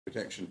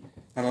protection.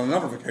 And on a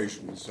number of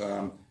occasions,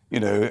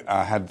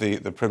 had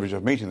the privilege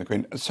of meeting the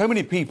Queen. So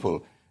many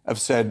people have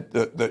said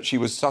that she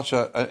was such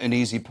an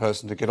easy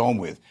person to get on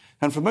with.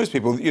 And for most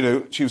people,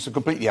 she was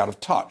completely out of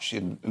touch.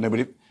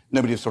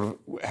 Nobody sort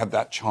of had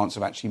that chance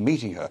of actually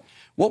meeting her.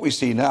 What we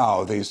see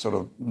now, these sort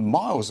of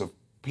miles of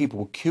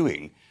people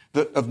queuing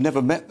that have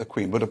never met the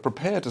Queen but are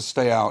prepared to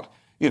stay out,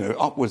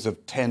 upwards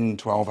of 10,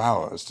 12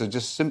 hours to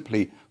just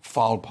simply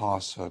file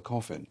past her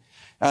coffin.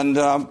 And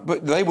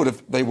but they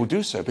will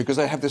do so because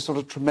they have this sort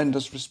of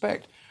tremendous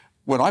respect.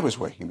 When I was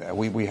working there,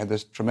 we had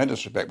this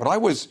tremendous respect. But I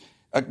always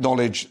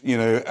acknowledge,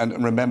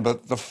 and remember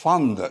the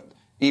fun that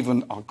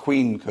even our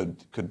Queen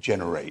could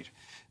generate.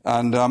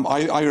 And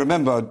I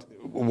remember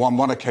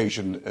one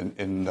occasion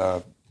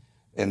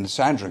in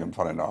Sandringham,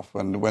 fun enough,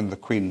 when the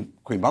Queen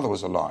Mother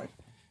was alive.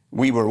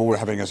 We were all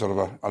having a sort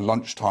of a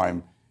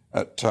lunchtime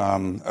at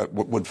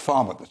Wood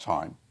Farm at the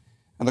time.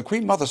 And the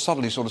Queen Mother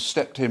suddenly sort of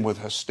stepped in with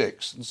her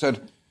sticks and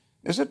said,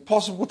 "Is it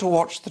possible to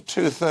watch the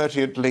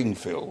 2:30 at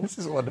Lingfield?" This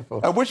is wonderful.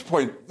 At which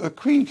point the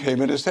Queen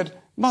came in and said,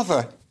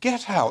 "Mother,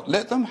 get out,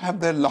 let them have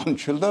their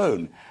lunch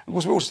alone." Of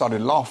course, we all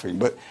started laughing,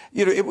 but,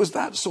 it was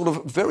that sort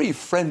of very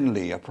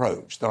friendly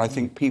approach that I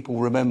think people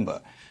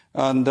remember.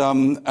 And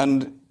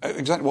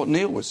exactly what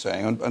Neil was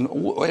saying, and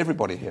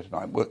everybody here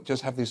tonight will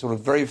just have these sort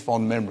of very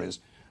fond memories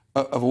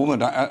of a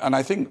woman. And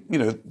I think,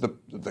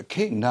 the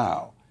King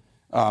now,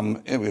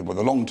 with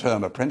the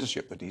long-term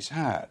apprenticeship that he's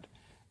had,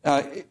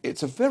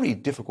 it's a very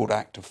difficult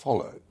act to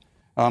follow.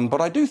 But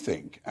I do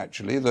think,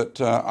 actually,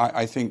 that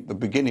I think the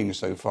beginning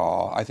so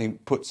far, I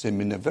think, puts him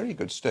in a very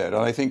good stead.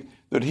 And I think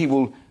that he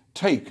will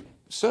take,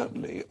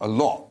 certainly, a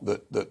lot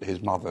that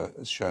his mother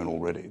has shown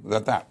already.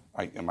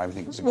 I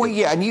think is a well,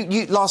 yeah, and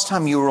you last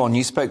time you were on,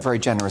 you spoke very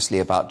generously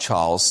about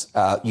Charles.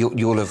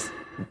 You'll have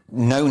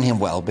known him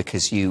well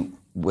because you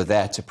were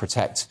there to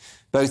protect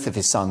both of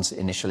his sons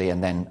initially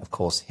and then, of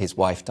course, his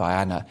wife,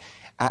 Diana.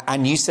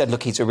 And you said,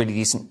 look, he's a really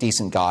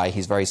decent guy.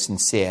 He's very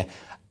sincere.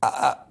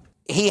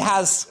 He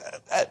has,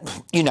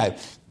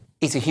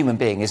 he's a human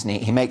being, isn't he?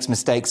 He makes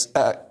mistakes.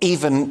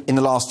 Even in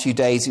the last few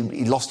days,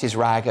 he lost his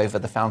rag over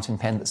the fountain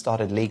pen that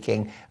started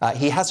leaking.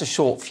 He has a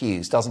short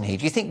fuse, doesn't he?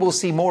 Do you think we'll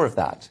see more of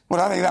that?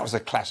 Well, I think that was a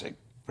classic,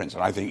 Prince.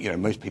 And I think,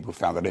 most people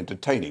found that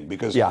entertaining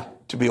because,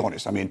 to be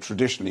honest,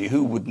 traditionally,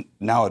 who would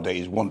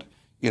nowadays want,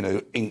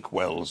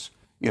 inkwells?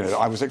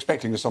 I was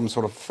expecting some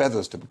sort of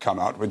feathers to come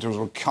out, which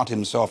was cut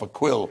himself a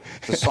quill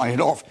to sign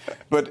it off.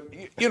 But,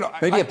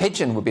 maybe a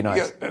pigeon would be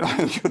nice.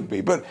 Yeah, it could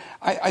be. But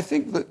I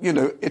think that,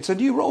 it's a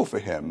new role for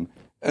him.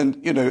 And,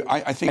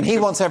 I think... And he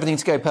wants everything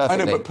to go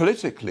perfectly. I know, but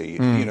politically,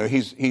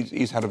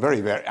 he's had a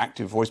very, very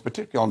active voice,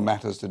 particularly on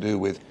matters to do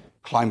with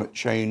climate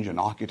change and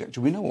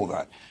architecture. We know all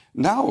that.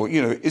 Now,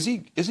 is he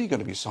going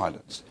to be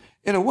silenced?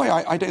 In a way,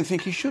 I don't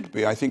think he should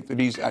be. I think that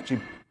he's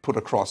actually put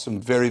across some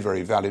very,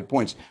 very valid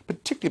points,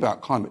 particularly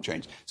about climate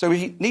change. So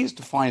he needs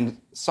to find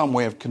some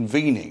way of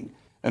convening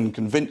and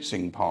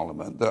convincing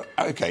Parliament that,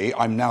 OK,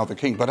 I'm now the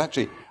king, but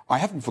actually I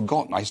haven't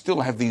forgotten. I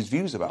still have these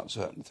views about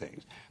certain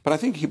things. But I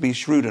think he'd be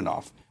shrewd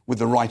enough with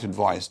the right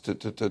advice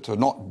to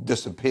not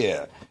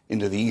disappear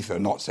into the ether,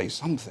 not say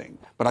something.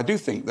 But I do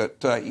think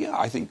that,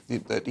 I think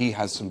that he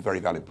has some very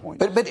valid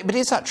points. But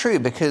is that true?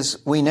 Because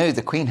we know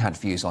the Queen had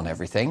views on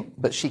everything,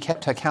 but she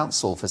kept her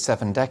counsel for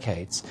 7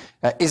 decades.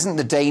 Isn't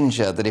the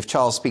danger that if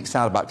Charles speaks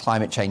out about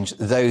climate change,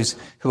 those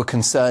who are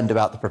concerned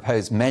about the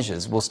proposed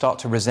measures will start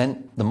to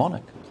resent the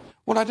monarch?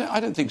 Well, I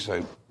don't think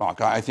so,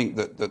 Mark. I think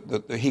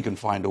that he can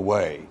find a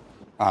way.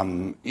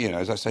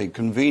 As I say,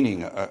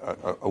 convening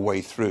a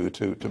way through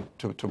to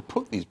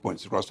put these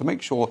points across, to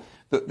make sure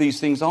that these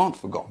things aren't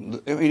forgotten.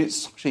 I mean, it's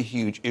such a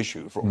huge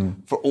issue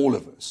for all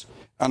of us.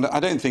 And I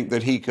don't think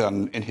that he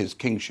can, in his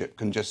kingship,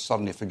 can just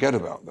suddenly forget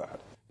about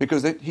that.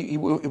 Because he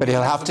will... But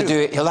he'll have to do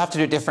it. He'll have to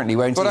do it differently,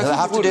 won't he? He'll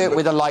have to do it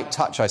with a light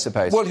touch, I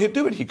suppose. Well, he'll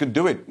do it. He could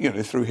do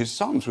it, through his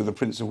son, through the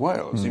Prince of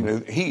Wales.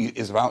 He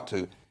is about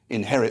to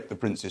inherit the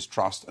Prince's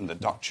trust and the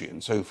duchy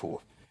and so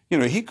forth.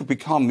 He could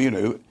become,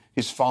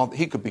 his father,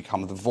 he could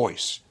become the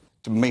voice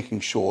to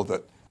making sure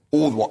that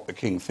all what the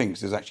king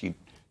thinks is actually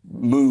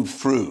moved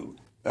through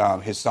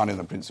his son in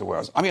the Prince of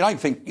Wales. I mean, I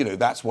think,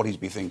 that's what he's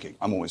be thinking.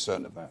 I'm always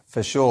certain of that.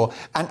 For sure.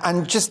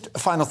 And just a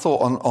final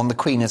thought on the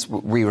Queen as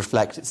we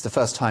reflect. It's the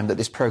first time that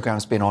this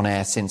programme's been on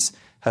air since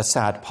her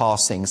sad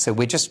passing. So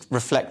we're just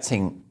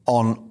reflecting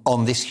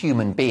on this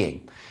human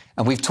being.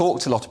 And we've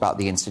talked a lot about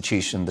the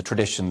institution, the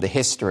tradition, the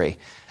history.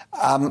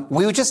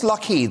 We were just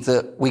lucky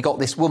that we got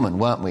this woman,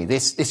 weren't we?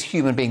 This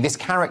human being, this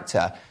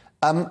character,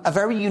 a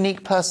very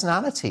unique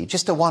personality,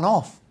 just a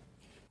one-off.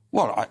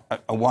 Well,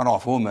 a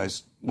one-off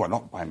almost, well,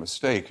 not by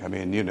mistake. I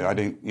mean, I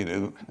think,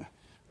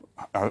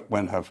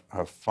 when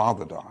her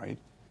father died,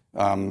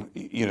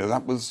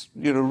 that was,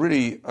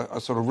 really a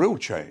sort of real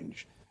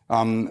change.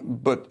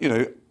 But,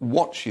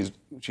 what she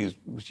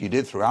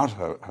did throughout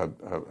her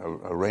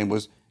reign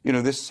was,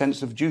 this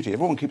sense of duty.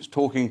 Everyone keeps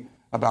talking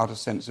about a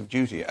sense of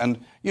duty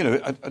and,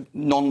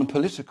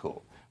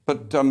 non-political.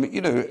 But,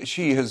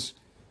 she has,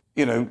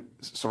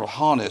 sort of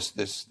harnessed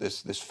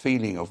this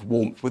feeling of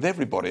warmth with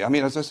everybody. I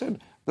mean, as I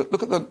said,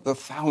 look at the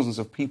thousands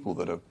of people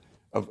that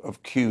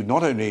have queued,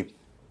 not only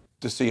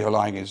to see her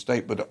lying in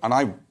state, and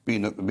I've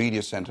been at the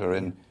media centre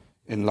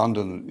in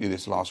London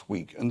this last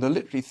week, and there are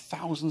literally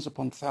thousands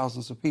upon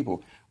thousands of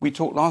people. We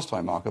talked last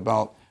time, Mark,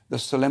 about the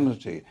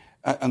solemnity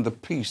and the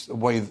peace, the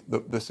way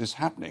that this is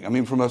happening. I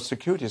mean, from a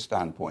security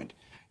standpoint,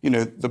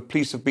 the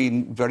police have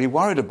been very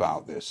worried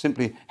about this.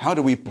 Simply, how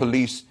do we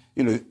police,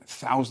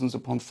 thousands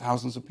upon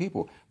thousands of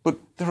people? But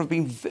there have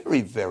been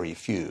very, very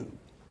few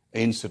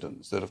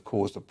incidents that have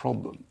caused a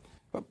problem.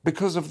 But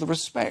because of the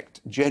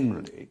respect,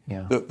 generally,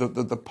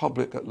 the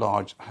public at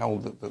large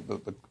held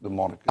the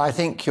monarchy. I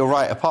think you're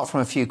right. Apart from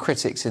a few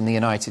critics in the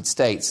United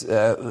States,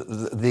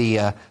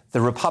 the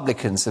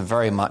Republicans have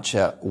very much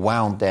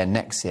wound their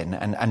necks in,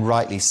 and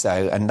rightly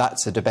so, and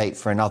that's a debate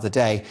for another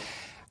day.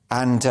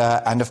 And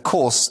of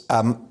course,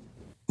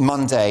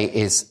 Monday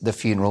is the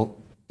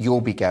funeral.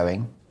 You'll be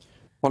going.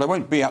 Well, I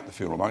won't be at the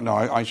funeral, Mark. No,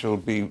 I shall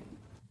be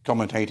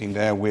commentating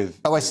there with...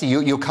 Oh, I see.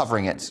 You're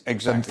covering it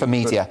exactly for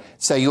media.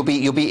 So you'll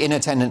be in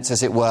attendance,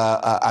 as it were,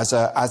 as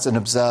an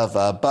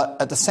observer.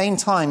 But at the same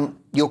time,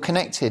 you're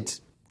connected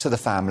to the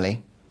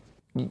family.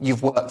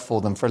 You've worked for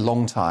them for a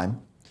long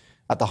time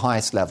at the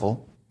highest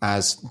level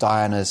as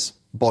Diana's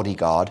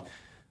bodyguard.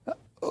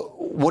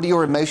 What are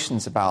your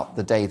emotions about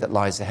the day that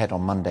lies ahead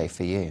on Monday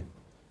for you?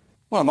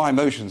 Well, my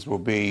emotions will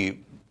be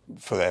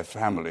for their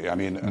family. I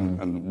mean,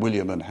 and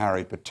William and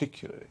Harry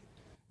particularly.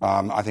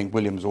 I think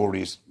William's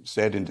already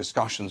said in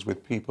discussions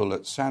with people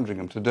at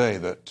Sandringham today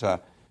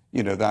that,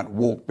 that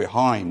walk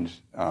behind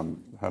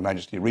Her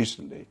Majesty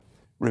recently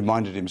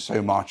reminded him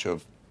so much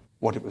of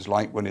what it was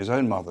like when his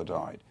own mother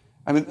died.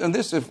 I mean, and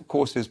this, of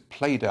course, is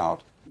played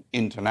out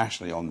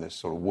internationally on this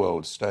sort of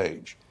world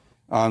stage.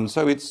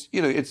 So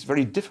it's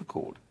very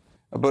difficult.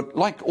 But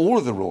like all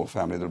of the royal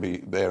family that will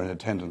be there in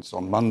attendance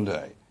on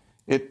Monday,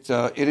 it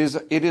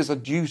is a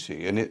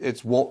duty, and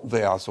it's what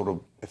they are sort of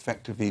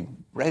effectively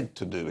bred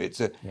to do.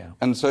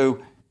 And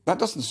so that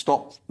doesn't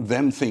stop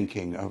them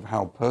thinking of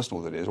how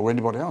personal that is, or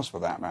anybody else for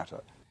that matter.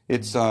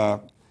 It's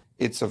a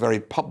very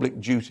public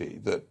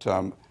duty that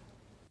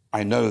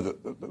I know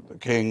that the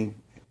King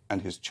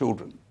and his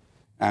children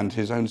and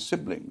his own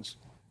siblings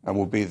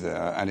will be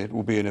there, and it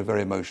will be in a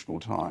very emotional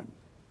time.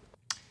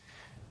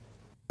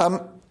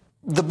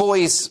 The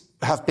boys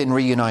have been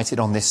reunited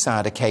on this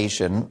sad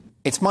occasion.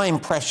 It's my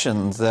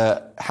impression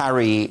that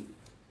Harry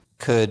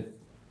could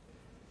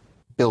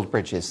build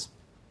bridges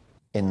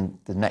in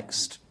the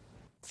next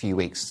few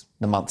weeks,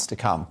 the months to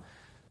come.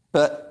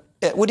 But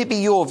would it be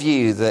your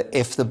view that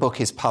if the book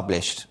is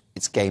published,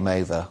 it's game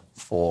over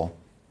for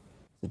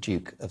the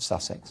Duke of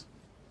Sussex?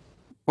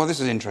 Well, this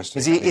is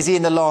interesting. Is he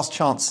in the last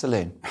chance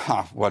saloon?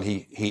 Well,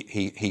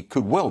 he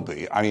could well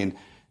be. I mean,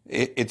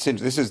 this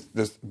has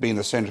been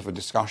the centre of a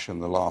discussion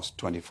the last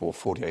 24,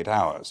 48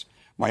 hours.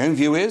 My own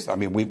view is, I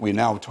mean, we're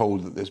now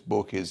told that this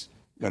book is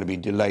going to be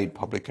delayed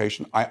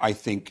publication. I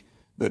think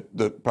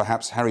that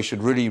perhaps Harry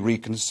should really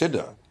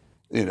reconsider,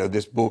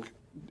 this book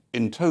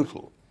in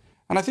total.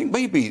 And I think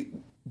maybe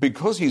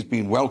because he's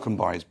been welcomed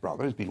by his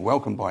brother, he's been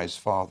welcomed by his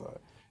father,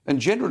 and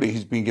generally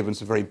he's been given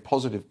some very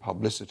positive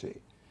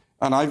publicity.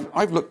 And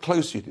I've looked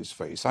closely at his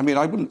face. I mean,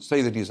 I wouldn't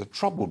say that he's a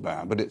troubled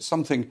man, but it's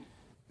something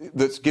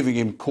that's giving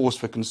him cause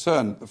for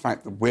concern, the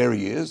fact that where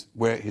he is,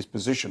 where his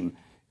position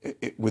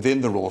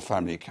within the royal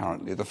family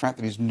currently, the fact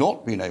that he's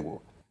not been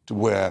able to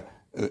wear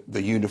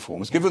the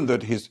uniforms, given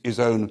that his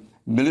own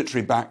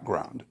military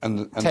background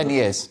and 10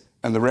 years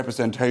and the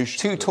representation,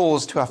 2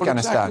 tours to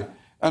Afghanistan, exactly.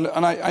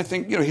 And I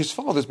think his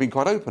father's been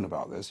quite open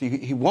about this.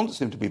 He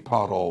wants him to be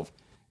part of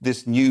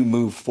this new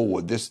move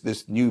forward,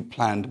 this new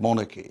planned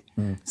monarchy.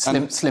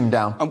 Slim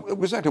down.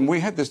 Exactly. And we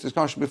had this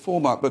discussion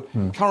before, Mark, but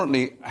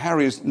currently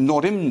Harry is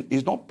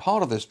not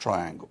part of this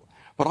triangle.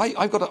 But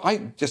I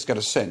just get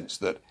a sense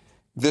that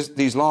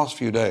these last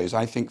few days,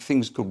 I think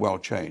things could well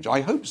change. I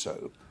hope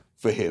so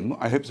for him.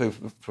 I hope so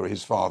for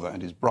his father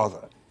and his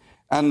brother.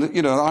 And,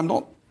 I'm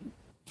not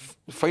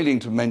failing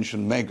to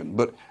mention Meghan,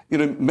 but,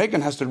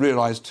 Meghan has to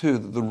realise, too,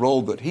 that the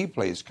role that he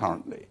plays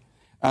currently.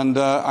 And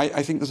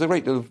I think there's a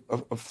great deal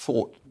of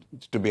thought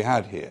to be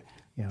had here.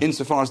 Yeah.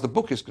 Insofar as the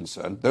book is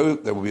concerned, though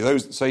there will be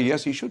those that say,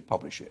 yes, he should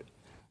publish it.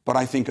 But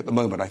I think at the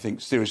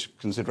moment, serious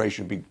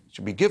consideration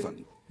should be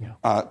given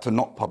to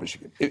not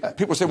publishing it.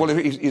 People say, well,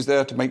 he's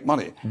there to make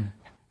money.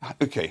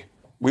 OK,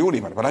 we all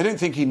need money, but I don't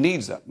think he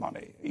needs that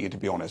money, to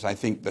be honest. I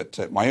think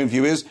that my own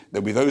view is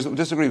there'll be those that will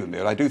disagree with me,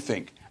 but I do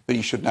think that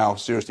he should now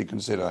seriously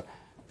consider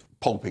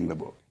pulping the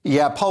book.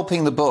 Yeah,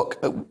 pulping the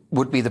book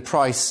would be the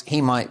price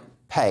he might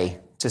pay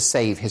to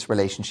save his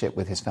relationship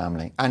with his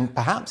family and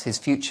perhaps his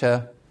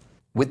future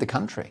with the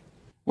country.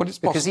 Well, it's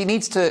because he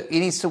needs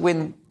to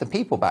win the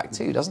people back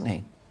too, doesn't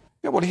he?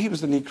 Yeah, well, he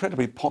was an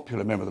incredibly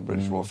popular member of the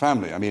British royal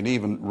family. I mean,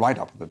 even right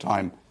up at the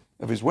time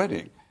of his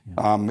wedding.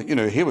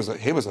 Yeah. He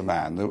was a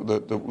man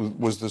that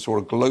was the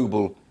sort of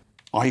global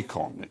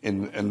icon,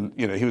 and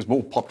he was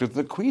more popular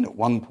than the Queen at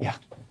one point.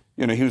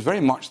 Yeah. He was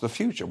very much the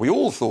future. We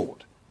all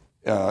thought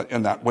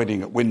in that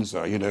wedding at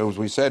Windsor, as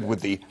we said,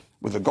 with the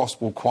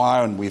gospel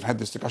choir, and we've had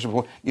this discussion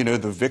before,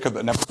 the vicar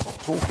that never stopped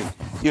talking.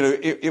 You know,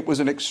 it was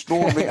an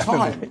extraordinary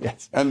time.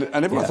 Yes. And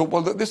everyone thought,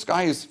 well, this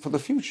guy is for the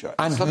future.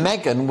 And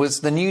Meghan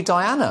was the new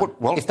Diana.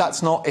 Well, if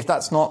that's not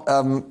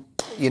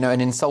you know,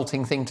 an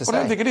insulting thing to say. I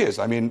don't think it is.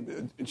 I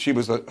mean, she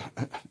was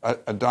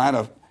a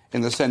Diana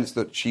in the sense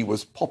that she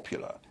was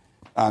popular.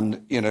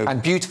 And, you know...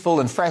 And beautiful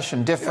and fresh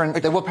and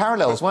different. There were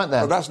parallels, weren't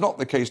there? But that's not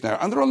the case now.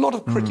 And there are a lot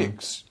of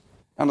critics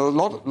and a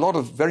lot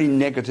of very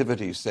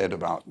negativity said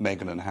about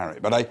Meghan and Harry.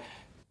 But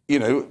you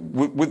know,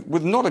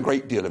 with not a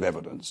great deal of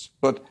evidence,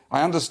 but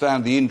I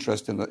understand the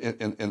interest in the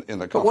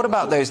couple. But what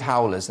about those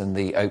howlers in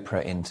the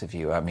Oprah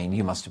interview? I mean,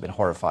 you must have been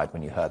horrified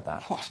when you heard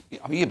that.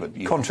 I mean,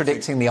 but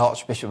contradicting the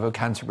Archbishop of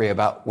Canterbury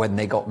about when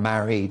they got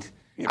married,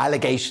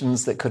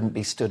 allegations that couldn't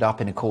be stood up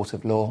in a court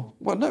of law.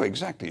 Well, no,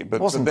 exactly. But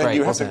wasn't then great,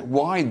 you have was to, it?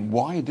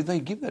 why did they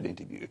give that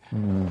interview?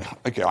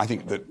 Okay, I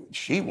think that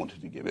she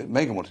wanted to give it,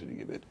 Meghan wanted to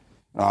give it.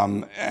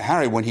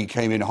 Harry, when he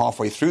came in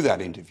halfway through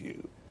that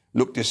interview,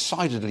 looked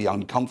decidedly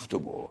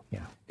uncomfortable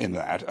in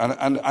that.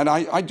 And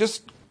I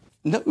just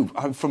know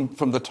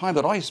from the time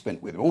that I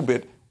spent with him,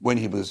 albeit when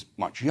he was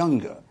much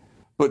younger,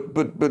 but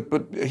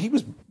he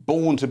was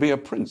born to be a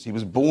prince. He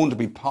was born to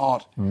be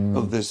part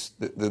of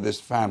this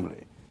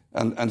family.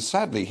 And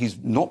sadly, he's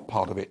not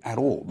part of it at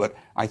all. But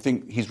I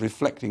think he's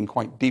reflecting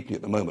quite deeply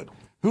at the moment.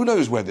 Who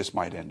knows where this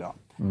might end up?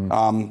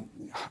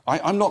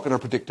 I'm not going to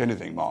predict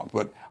anything, Mark,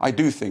 but I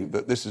do think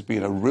that this has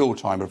been a real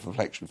time of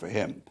reflection for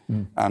him.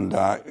 And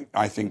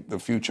I think the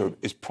future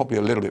is probably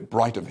a little bit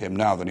brighter for him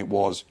now than it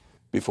was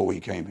before he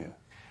came here.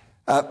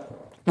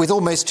 With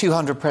almost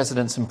 200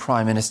 presidents and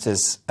prime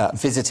ministers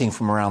visiting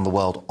from around the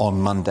world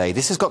on Monday,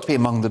 this has got to be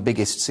among the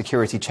biggest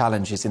security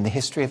challenges in the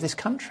history of this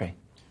country.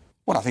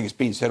 Well, I think it's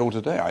been said all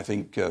today. I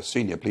think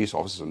senior police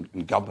officers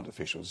and government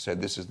officials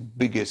said this is the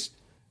biggest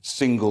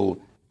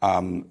single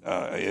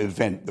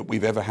event that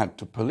we've ever had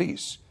to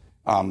police.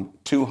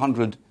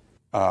 200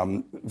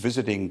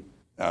 visiting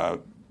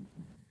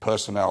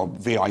personnel,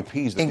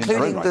 VIPs.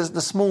 Including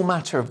the small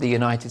matter of the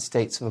United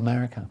States of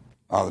America.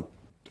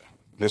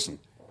 Listen,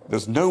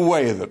 there's no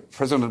way that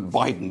President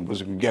Biden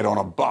was going to get on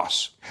a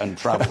bus and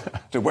travel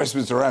to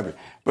Westminster Abbey.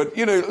 But,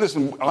 you know,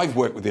 listen, I've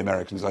worked with the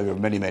Americans over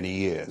many, many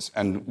years,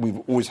 and we've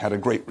always had a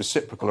great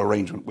reciprocal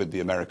arrangement with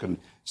the American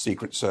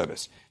Secret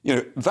Service. You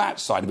know, that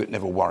side of it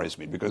never worries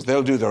me because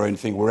they'll do their own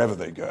thing wherever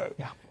they go.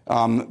 Yeah.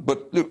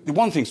 But look,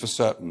 one thing's for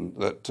certain,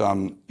 that,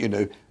 you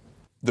know,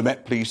 the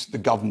Met Police, the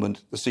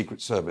government, the Secret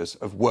Service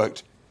have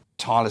worked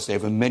tirelessly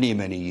over many,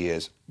 many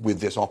years with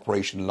this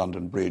Operation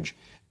London Bridge.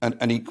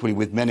 And equally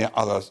with many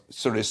other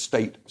sort of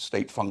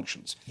state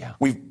functions. Yeah.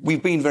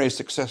 We've been very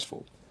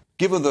successful.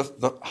 Given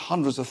the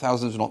hundreds of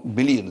thousands, if not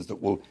millions, that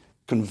will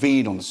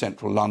convene on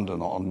central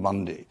London on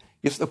Monday,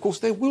 yes, of course,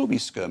 there will be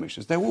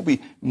skirmishes. There will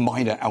be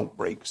minor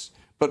outbreaks.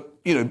 But,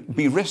 you know,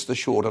 be rest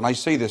assured, and I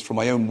say this from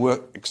my own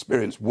work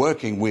experience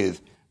working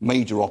with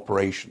major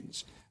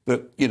operations,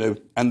 that, you know,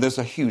 and there's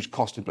a huge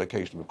cost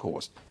implication, of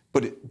course,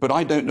 but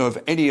I don't know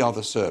of any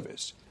other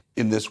service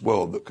in this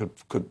world that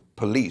could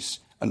police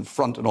and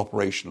front an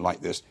operation like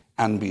this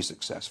and be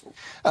successful.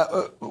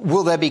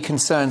 Will there be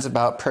concerns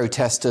about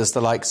protesters,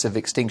 the likes of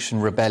Extinction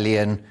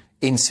Rebellion,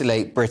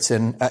 insulate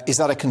Britain? Is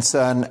that a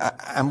concern?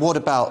 And what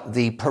about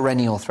the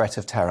perennial threat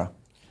of terror?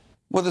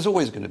 Well, there's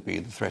always going to be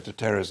the threat of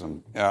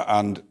terrorism.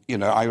 And, you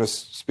know, I was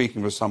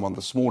speaking with someone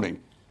this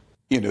morning.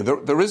 You know,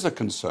 there is a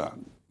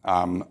concern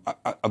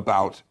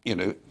about, you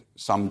know,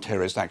 some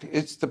terrorist act.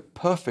 It's the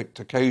perfect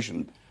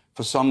occasion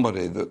for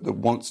somebody that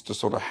wants to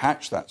sort of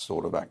hatch that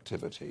sort of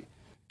activity,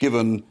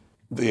 given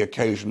the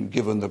occasion,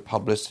 given the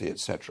publicity,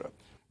 etc.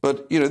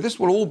 But, you know, this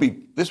will all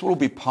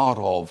be part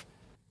of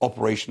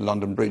Operation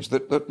London Bridge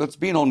that's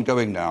been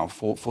ongoing now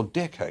for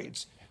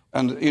decades.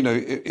 And, you know,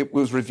 it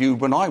was reviewed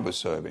when I was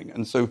serving.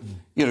 And so,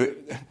 you know,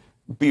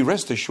 be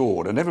rest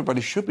assured, and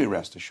everybody should be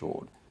rest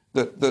assured,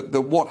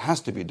 that what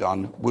has to be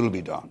done will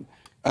be done.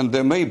 And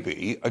there may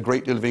be a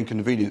great deal of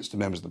inconvenience to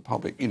members of the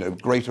public, you know,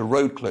 greater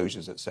road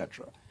closures,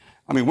 etc.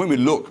 I mean, when we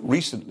look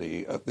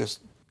recently at this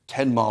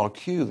 10-mile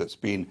queue that's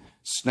been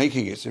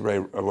snaking its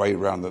way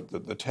around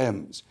the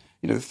Thames,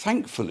 you know,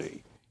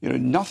 thankfully, you know,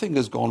 nothing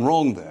has gone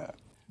wrong there.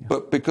 Yeah.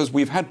 But because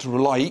we've had to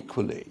rely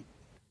equally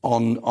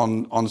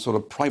on sort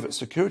of private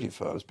security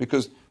firms,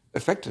 because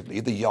effectively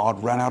the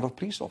yard ran out of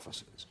police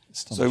officers.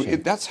 So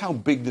that's how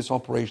big this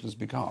operation has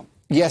become.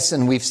 Yes,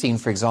 and we've seen,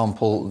 for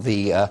example,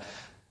 the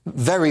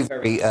very,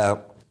 very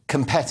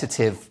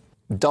competitive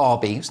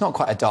derby. It's not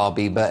quite a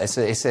derby, but it's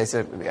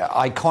a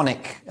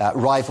iconic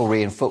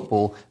rivalry in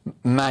football.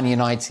 Man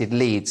United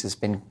Leeds has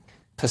been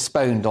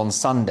postponed on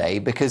Sunday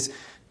because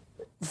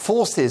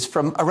forces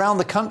from around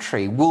the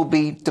country will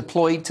be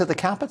deployed to the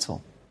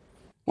capital.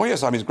 Well,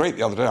 yes, I mean, it's great.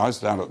 The other day I was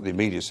down at the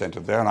media centre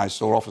there and I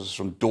saw officers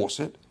from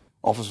Dorset,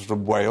 officers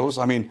from Wales.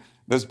 I mean,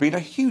 there's been a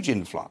huge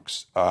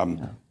influx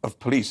of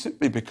police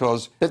simply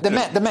because... But the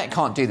Met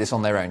can't do this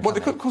on their own, Well,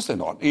 of course they're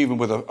not, even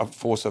with a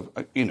force of,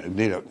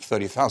 nearly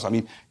 30,000. I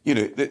mean,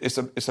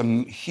 it's a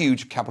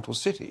huge capital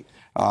city.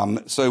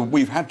 So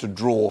we've had to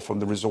draw from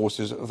the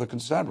resources of the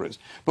constabularies.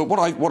 But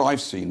what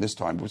I've seen this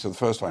time, which was the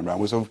first time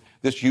round, was of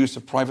this use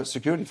of private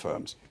security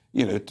firms,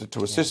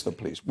 to assist the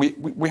police.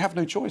 We have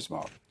no choice,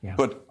 Mark. Yeah.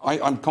 But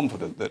I'm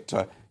confident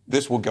that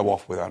this will go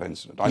off without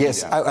incident.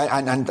 Yes,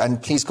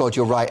 and please God,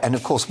 you're right. And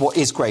of course, what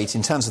is great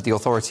in terms of the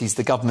authorities,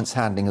 the government's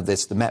handling of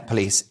this, the Met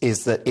Police,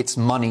 is that it's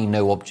money,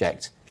 no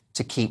object,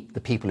 to keep the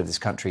people of this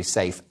country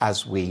safe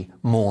as we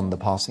mourn the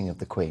passing of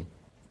the Queen.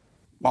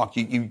 Mark,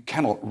 you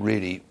cannot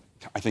really,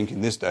 I think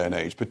in this day and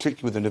age,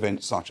 particularly with an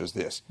event such as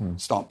this,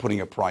 start putting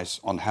a price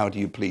on how do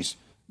you police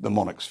the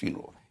monarch's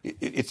funeral.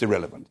 It's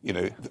irrelevant.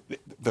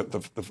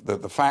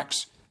 The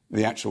facts,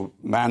 the actual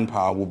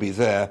manpower will be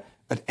there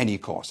at any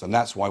cost. And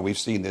that's why we've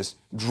seen this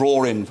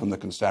draw in from the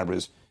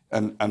constabularies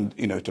and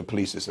to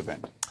police this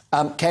event.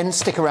 Ken,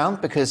 stick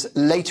around, because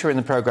later in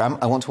the programme,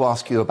 I want to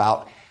ask you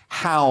about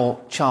how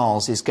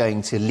Charles is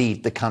going to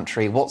lead the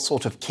country, what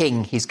sort of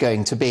king he's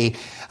going to be,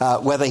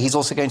 whether he's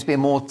also going to be a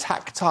more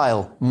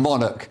tactile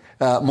monarch,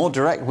 more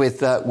direct with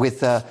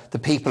the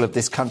people of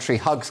this country,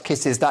 hugs,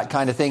 kisses, that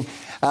kind of thing.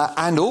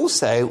 And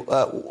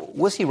also,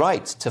 was he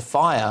right to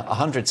fire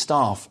 100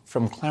 staff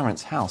from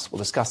Clarence House? We'll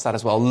discuss that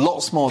as well.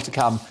 Lots more to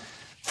come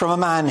from a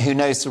man who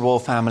knows the royal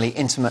family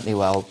intimately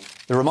well,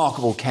 the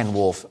remarkable Ken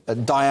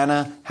Wharfe,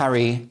 Diana,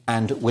 Harry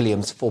and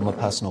William's former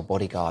personal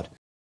bodyguard.